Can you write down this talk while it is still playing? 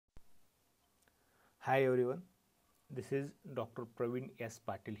Hi everyone, this is Dr. Praveen S.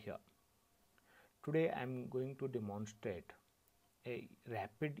 Patil here. Today I am going to demonstrate a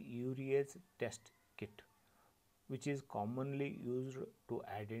rapid urease test kit which is commonly used to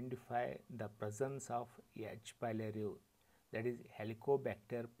identify the presence of H. pylori, that is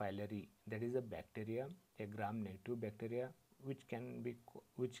Helicobacter pylori, that is a bacteria, a gram-negative bacteria which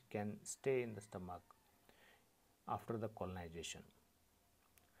can stay in the stomach after the colonization.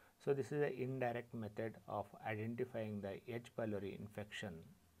 So this is an indirect method of identifying the H. pylori infection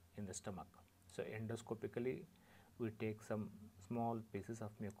in the stomach. So endoscopically we take some small pieces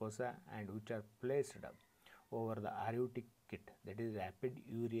of mucosa and which are placed over the RUT kit, that is rapid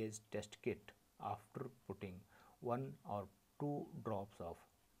urease test kit, after putting 1 or 2 drops of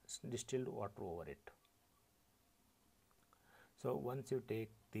distilled water over it. So once you take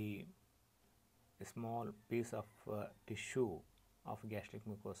the small piece of tissue of gastric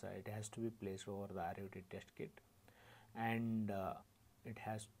mucosa, it has to be placed over the RUT test kit and it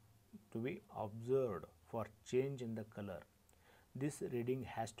has to be observed for change in the color. This reading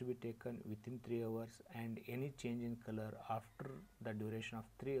has to be taken within 3 hours and any change in color after the duration of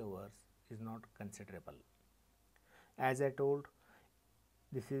 3 hours is not considerable. As I told,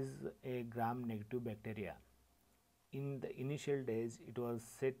 this is a gram-negative bacteria. In the initial days it was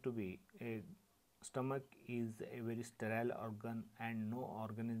said to be a stomach is a very sterile organ and no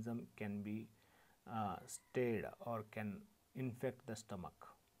organism can be stayed or can infect the stomach.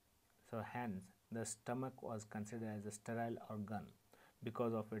 So hence the stomach was considered as a sterile organ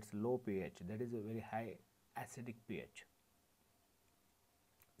because of its low pH, that is a very high acidic pH.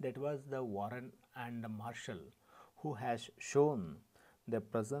 That was the Warren and Marshall who has shown the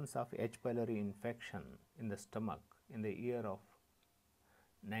presence of H. pylori infection in the stomach in the year of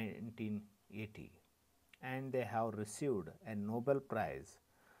 1980, and they have received a Nobel Prize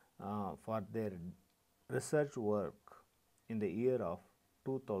for their research work in the year of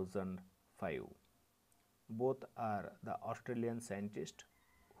 2005. Both are the Australian scientists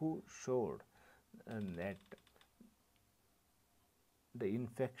who showed that the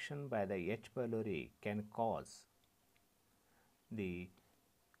infection by the H. pylori can cause the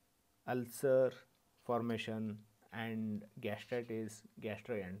ulcer formation and gastritis,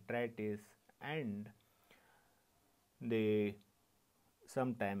 gastroenteritis, and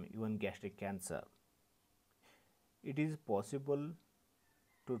sometime even gastric cancer. It is possible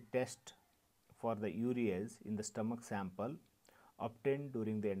to test for the urease in the stomach sample obtained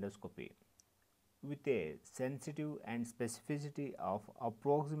during the endoscopy with a sensitive and specificity of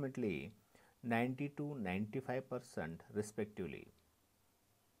approximately 90 to 95% respectively.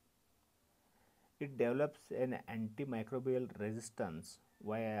 It develops an antimicrobial resistance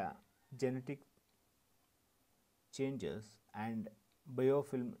via genetic changes and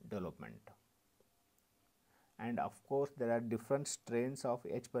biofilm development. And of course there are different strains of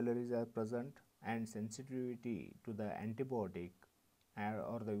H. pylori are present, and sensitivity to the antibiotic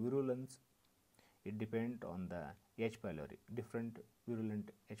or the virulence, it depends on the H. pylori, different virulent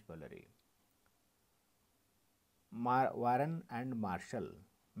H. pylori. Warren and Marshall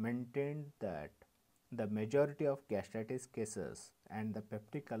maintained that the majority of gastritis cases and the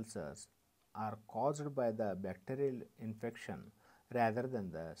peptic ulcers are caused by the bacterial infection rather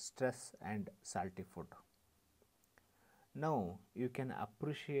than the stress and salty food. Now you can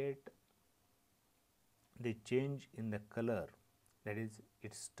appreciate the change in the color, that is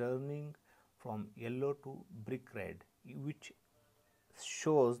it's turning from yellow to brick red, which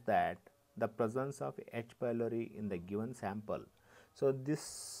shows that the presence of H. pylori in the given sample. So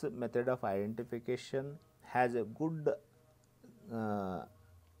this method of identification has a good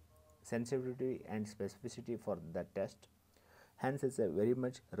sensitivity and specificity for the test, hence it's a very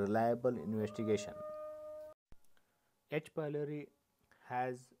much reliable investigation. H. pylori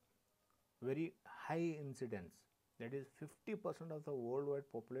has very high incidence, that is 50% of the worldwide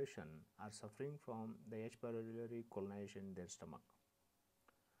population are suffering from the H. pylori colonization in their stomach.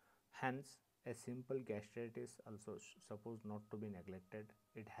 Hence a simple gastritis also supposed not to be neglected,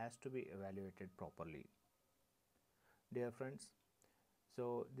 it has to be evaluated properly. Dear friends,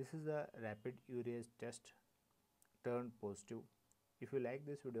 so this is a rapid urease test turned positive. If you like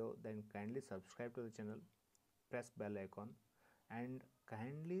this video, then kindly subscribe to the channel, press bell icon and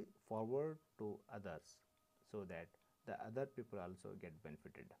kindly forward to others so that the other people also get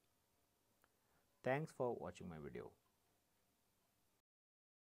benefited. Thanks for watching my video.